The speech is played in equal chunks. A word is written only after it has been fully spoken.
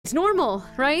It's normal,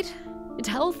 right? It's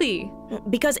healthy.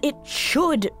 Because it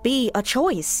should be a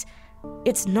choice.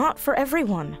 It's not for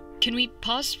everyone. Can we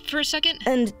pause for a second?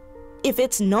 And if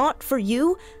it's not for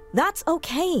you, that's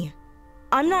okay.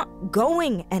 I'm not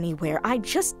going anywhere. I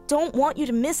just don't want you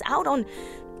to miss out on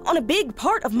a big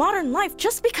part of modern life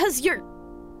just because you're...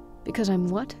 Because I'm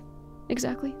what,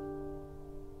 exactly?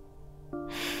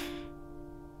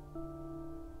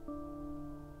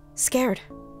 Scared.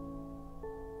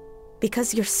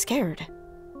 Because you're scared.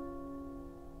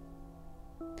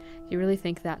 You really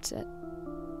think that's it?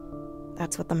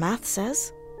 That's what the math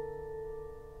says.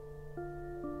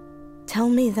 Tell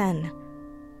me then.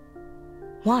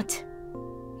 What?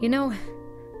 You know,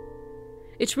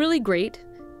 it's really great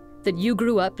that you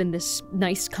grew up in this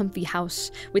nice, comfy house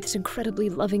with this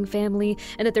incredibly loving family,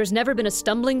 and that there's never been a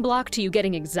stumbling block to you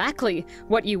getting exactly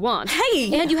what you want.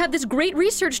 Hey! And you have this great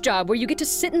research job where you get to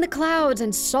sit in the clouds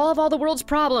and solve all the world's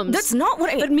problems. That's not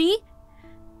what I... But me?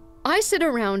 I sit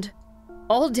around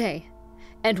all day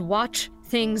and watch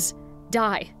things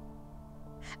die.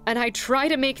 And I try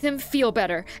to make them feel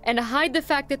better and hide the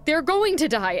fact that they're going to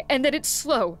die and that it's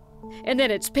slow and that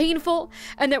it's painful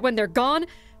and that when they're gone,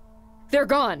 they're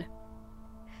gone.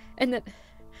 And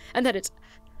that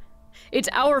it's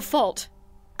our fault.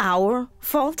 Our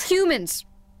fault? Humans.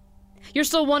 You're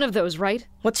still one of those, right?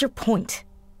 What's your point?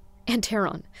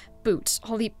 Antaron, boots,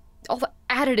 all the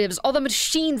additives, all the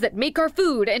machines that make our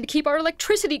food and keep our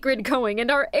electricity grid going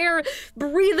and our air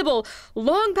breathable,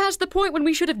 long past the point when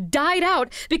we should have died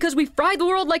out because we fried the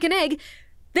world like an egg.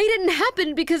 They didn't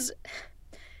happen because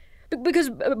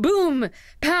boom,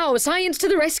 pow, science to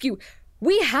the rescue.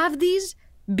 We have these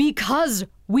because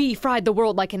we fried the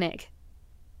world like an egg.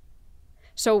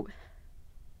 So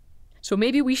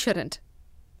maybe we shouldn't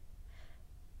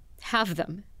have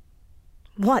them.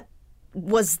 What?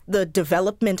 Was the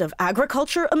development of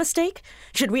agriculture a mistake?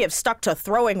 Should we have stuck to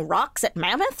throwing rocks at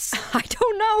mammoths? I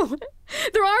don't know.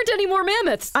 There aren't any more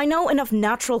mammoths. I know enough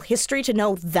natural history to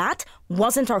know that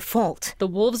wasn't our fault. The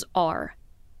wolves are.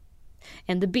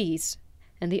 And the bees.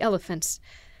 And the elephants.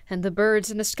 And the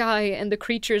birds in the sky. And the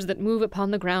creatures that move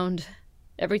upon the ground.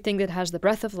 Everything that has the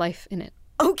breath of life in it.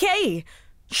 Okay,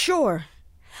 sure.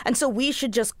 And so we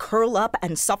should just curl up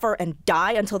and suffer and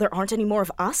die until there aren't any more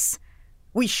of us?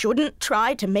 We shouldn't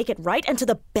try to make it right and to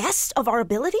the best of our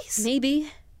abilities?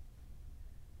 Maybe.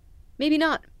 Maybe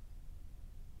not.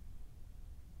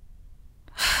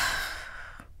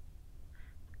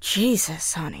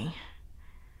 Jesus, honey.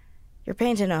 You're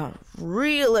painting a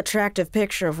real attractive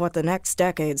picture of what the next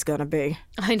decade's gonna be.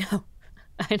 I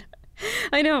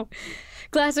know.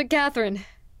 Classic Catherine.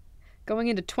 Going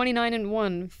into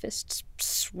 29-1, fists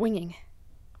swinging.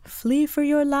 Flee for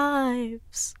your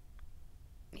lives.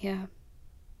 Yeah.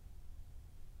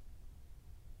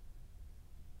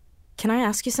 Can I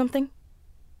ask you something?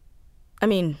 I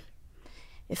mean,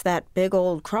 if that big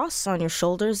old cross on your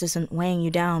shoulders isn't weighing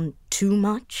you down too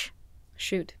much?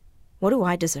 Shoot. What do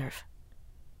I deserve?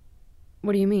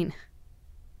 What do you mean?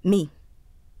 Me.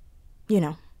 You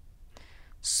know,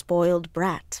 spoiled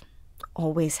brat.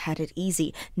 Always had it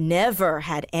easy. Never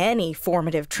had any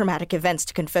formative traumatic events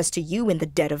to confess to you in the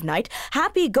dead of night.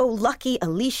 Happy-go-lucky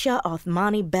Alicia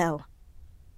Othmani Bell.